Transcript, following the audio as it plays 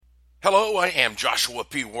Hello, I am Joshua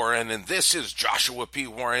P. Warren, and this is Joshua P.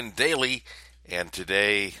 Warren Daily. And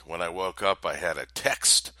today, when I woke up, I had a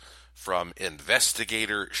text from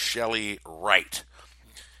investigator Shelley Wright.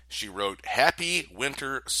 She wrote, "Happy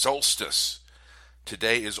winter solstice.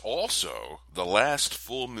 Today is also the last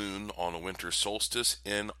full moon on a winter solstice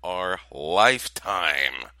in our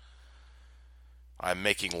lifetime. I'm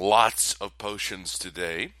making lots of potions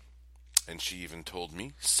today." And she even told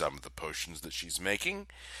me some of the potions that she's making.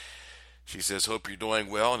 She says, "Hope you're doing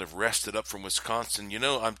well and have rested up from Wisconsin." You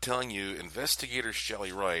know, I'm telling you, investigator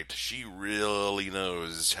Shelley Wright, she really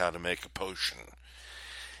knows how to make a potion.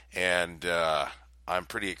 And I'm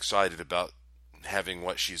pretty excited about having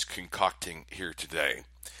what she's concocting here today.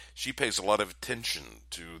 She pays a lot of attention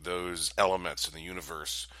to those elements in the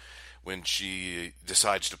universe when she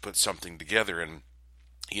decides to put something together. And,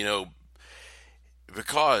 you know,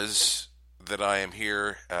 because that I am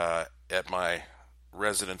here at my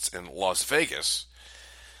residence in Las Vegas,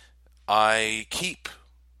 I keep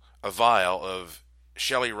a vial of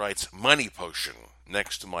Shelley Wright's money potion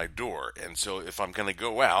next to my door. And so if I'm going to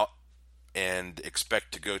go out and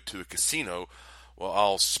expect to go to a casino, well,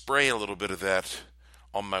 I'll spray a little bit of that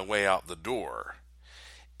on my way out the door.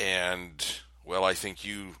 And, well, I think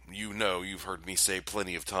you've heard me say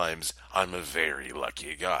plenty of times, I'm a very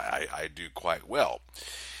lucky guy. I do quite well.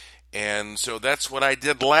 And so that's what I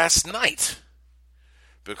did last night,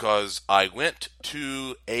 because I went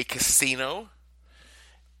to a casino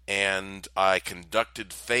and I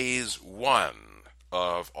conducted phase 1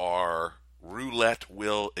 of our roulette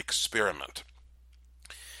wheel experiment.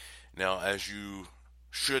 Now, as you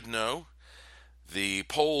should know, the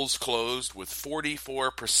polls closed with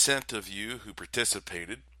 44% of you who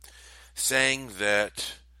participated saying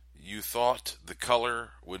that you thought the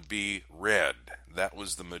color would be red. That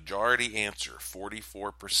was the majority answer,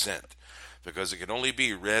 44%, because it could only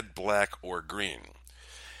be red, black, or green.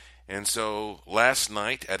 And so last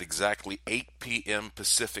night at exactly 8 p.m.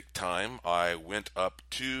 Pacific time, I went up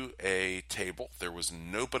to a table. There was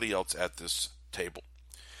nobody else at this table.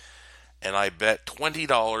 And I bet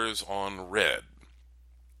 $20 on red.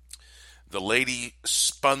 The lady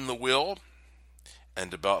spun the wheel,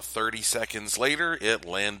 and about 30 seconds later, it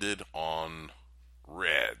landed on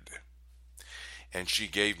red. And she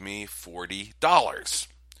gave me $40,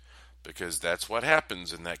 because that's what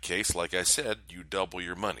happens in that case. Like I said, you double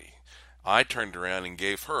your money. I turned around and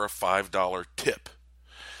gave her a $5 tip.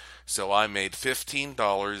 So I made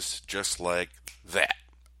 $15 just like that.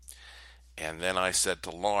 And then I said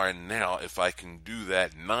to Lauren, now if I can do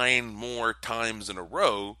that 9 more times in a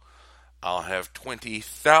row, I'll have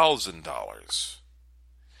 $20,000.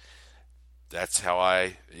 That's how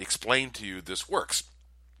I explained to you this works.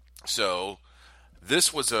 So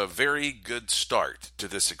this was a very good start to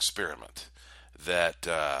this experiment. That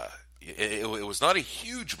it was not a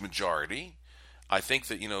huge majority. I think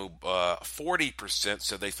that 40%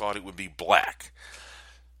 said they thought it would be black,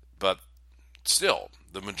 but still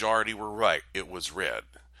the majority were right. It was red.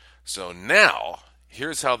 So now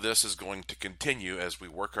here's how this is going to continue as we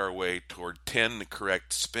work our way toward 10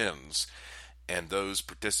 correct spins, and those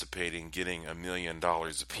participating getting $1 million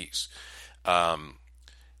apiece.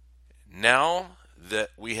 Now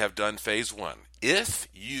that we have done phase 1, if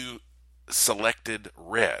you selected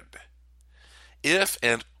red, if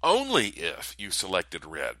and only if you selected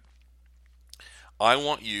red, I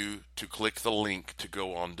want you to click the link to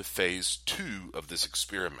go on to phase 2 of this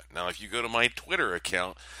experiment. Now, if you go to my Twitter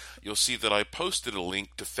account, you'll see that I posted a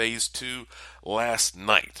link to phase 2 last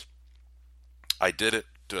night. I did it.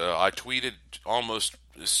 I tweeted almost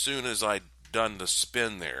as soon as I'd done the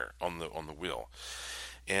spin there on the wheel.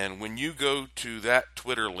 And when you go to that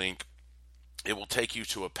Twitter link, it will take you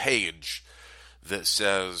to a page that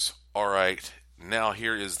says, all right, now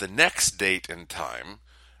here is the next date and time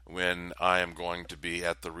when I am going to be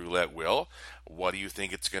at the roulette wheel. What do you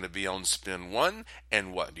think it's going to be on spin 1?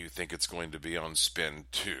 And what do you think it's going to be on spin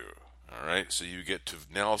 2? All right, so you get to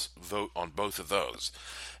now vote on both of those.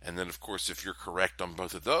 And then, of course, if you're correct on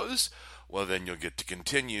both of those, well, then you'll get to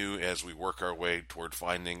continue as we work our way toward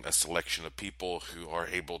finding a selection of people who are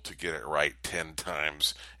able to get it right 10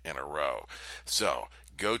 times in a row. So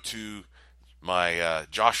go to my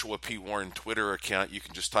Joshua P. Warren Twitter account. You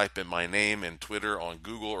can just type in my name and Twitter on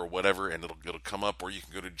Google or whatever, and it'll come up. Or you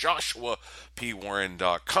can go to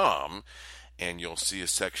joshuapwarren.com, and you'll see a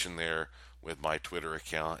section there with my Twitter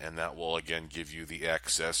account, and that will again give you the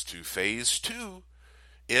access to phase 2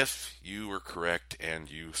 if you were correct and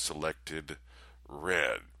you selected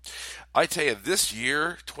red. I tell you, this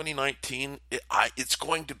year, 2019, it's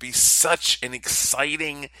going to be such an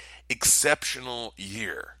exciting, exceptional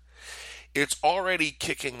year. it's already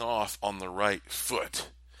kicking off on the right foot.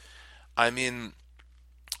 I mean,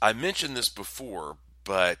 I mentioned this before,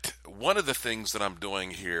 but one of the things that I'm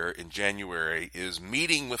doing here in January is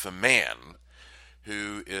meeting with a man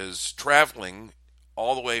who is traveling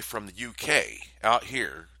all the way from the UK out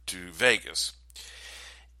here to Vegas.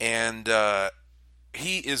 And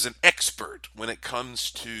he is an expert when it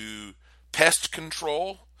comes to pest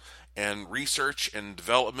control and research and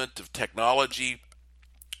development of technology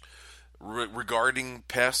regarding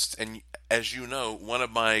pests. And as you know, one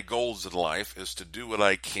of my goals in life is to do what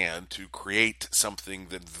I can to create something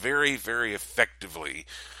that very, very effectively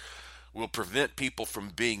will prevent people from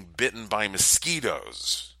being bitten by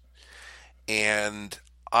mosquitoes. And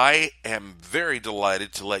I am very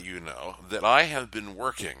delighted to let you know that I have been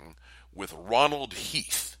working with Ronald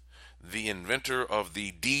Heath, the inventor of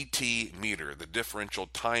the DT meter, the differential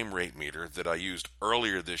time rate meter that I used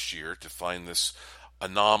earlier this year to find this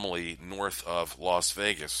anomaly north of Las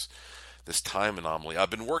Vegas, this time anomaly. I've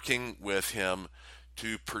been working with him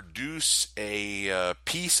to produce a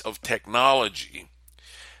piece of technology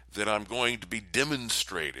that I'm going to be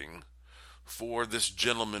demonstrating for this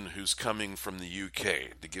gentleman who's coming from the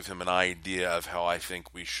UK to give him an idea of how I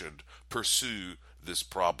think we should pursue this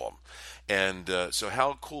problem. And so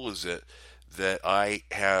how cool is it that I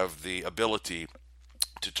have the ability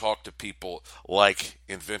to talk to people like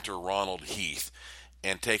inventor Ronald Heath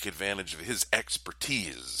and take advantage of his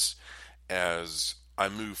expertise as I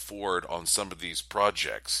move forward on some of these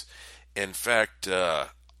projects. In fact, I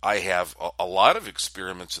have a lot of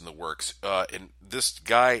experiments in the works. And this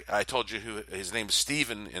guy, I told you who his name is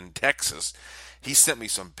Steven in Texas. He sent me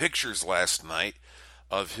some pictures last night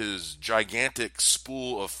of his gigantic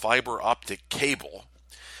spool of fiber optic cable.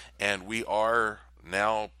 And we are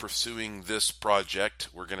now pursuing this project.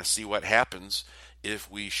 We're going to see what happens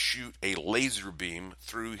if we shoot a laser beam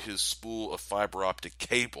through his spool of fiber optic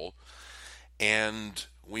cable and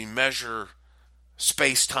we measure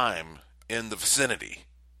space-time in the vicinity.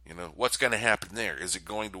 You know, what's going to happen there? Is it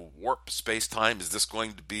going to warp space-time? Is this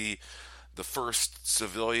going to be the first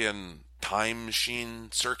civilian time machine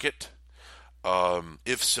circuit?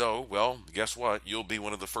 If so, well, guess what? You'll be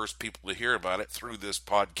one of the first people to hear about it through this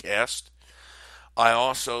podcast. I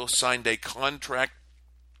also signed a contract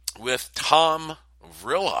with Tom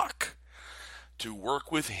Vrillock to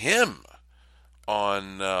work with him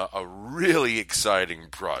on a really exciting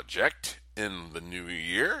project in the new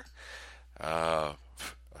year.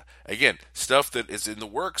 Again, stuff that is in the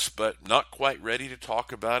works, but not quite ready to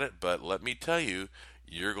talk about it. But let me tell you,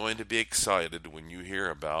 you're going to be excited when you hear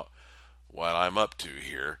about what I'm up to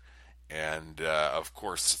here. And of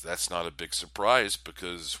course, that's not a big surprise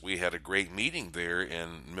because we had a great meeting there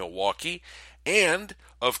in Milwaukee. And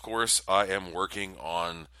of course, I am working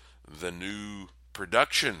on the new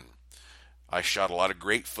production. I shot a lot of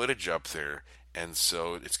great footage up there, and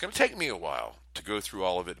so it's going to take me a while to go through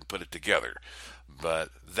all of it and put it together. But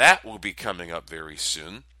that will be coming up very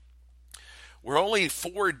soon. We're only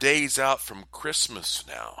 4 days out from Christmas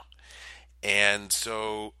now. And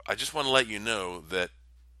so I just want to let you know that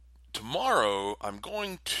tomorrow I'm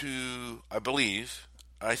going to,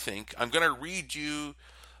 I think, I'm going to read you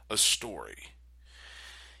a story.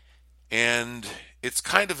 And it's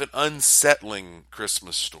kind of an unsettling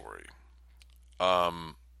Christmas story. I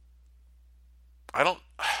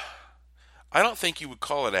don't think you would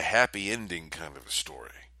call it a happy ending kind of a story,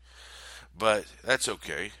 but that's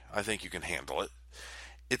okay. I think you can handle it.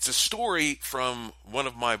 It's a story from one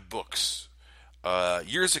of my books.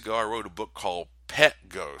 Years ago, I wrote a book called Pet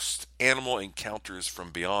Ghost: Animal Encounters from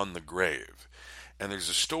Beyond the Grave. And there's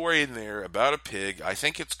a story in there about a pig. I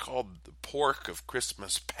think it's called The Pork of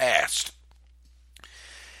Christmas Past.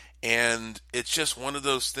 And it's just one of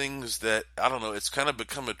those things that, I don't know, it's kind of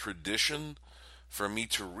become a tradition for me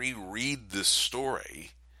to reread this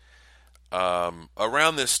story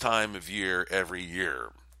around this time of year every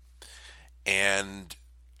year. And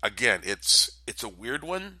again, it's a weird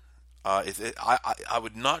one. I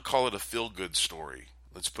would not call it a feel-good story.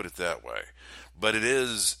 Let's put it that way. But it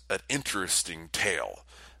is an interesting tale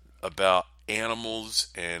about animals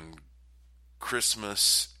and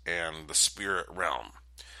Christmas and the spirit realm.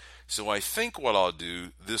 So I think what I'll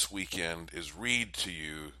do this weekend is read to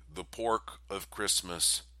you The Pork of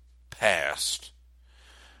Christmas Past.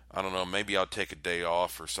 I don't know, maybe I'll take a day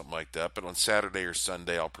off or something like that, but on Saturday or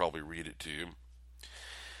Sunday I'll probably read it to you.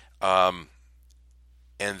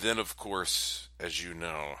 And then, of course, as you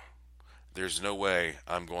know, there's no way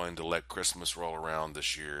I'm going to let Christmas roll around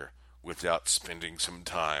this year without spending some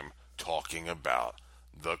time talking about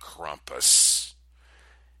the Krampus.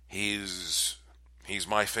 He's He's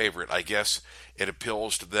my favorite. I guess it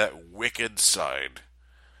appeals to that wicked side.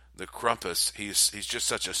 The Krampus, he's just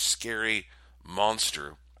such a scary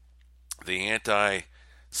monster. The anti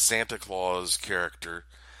Santa Claus character.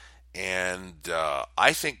 And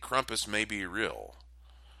I think Krampus may be real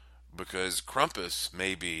because Krampus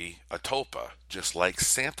may be a tulpa, just like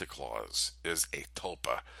Santa Claus is a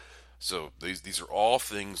tulpa. So these are all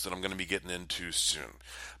things that I'm going to be getting into soon.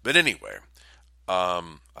 But anyway,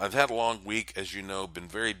 I've had a long week, as you know, been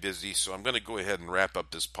very busy, so I'm going to go ahead and wrap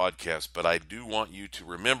up this podcast. But I do want you to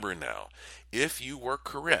remember now, if you were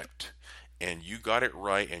correct and you got it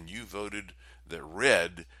right and you voted that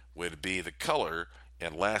red would be the color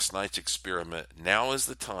in last night's experiment, now is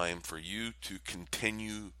the time for you to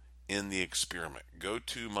continue in the experiment. Go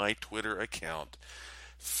to my Twitter account,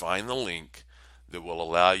 find the link that will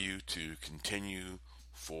allow you to continue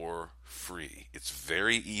for free. It's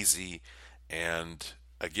very easy, and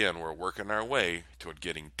again, we're working our way toward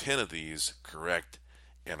getting 10 of these correct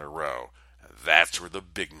in a row. That's where the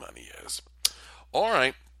big money is. All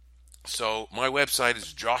right. So my website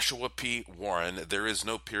is Joshua P. Warren. There is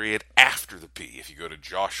no period after the P. If you go to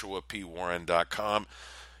joshuapwarren.com,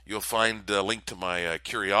 you'll find a link to my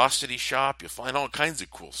curiosity shop. You'll find all kinds of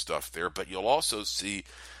cool stuff there, but you'll also see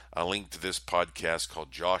a link to this podcast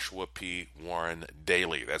called Joshua P. Warren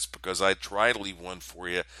Daily. That's because I try to leave one for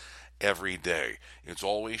you every day. It's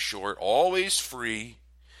always short, always free,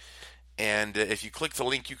 and if you click the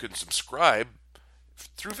link, you can subscribe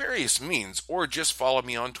through various means, or just follow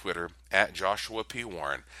me on Twitter at Joshua P.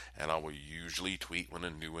 Warren, and I will usually tweet when a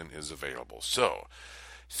new one is available. So,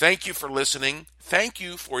 thank you for listening. Thank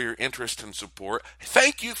you for your interest and support.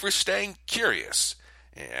 Thank you for staying curious,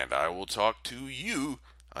 and I will talk to you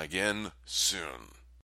again soon.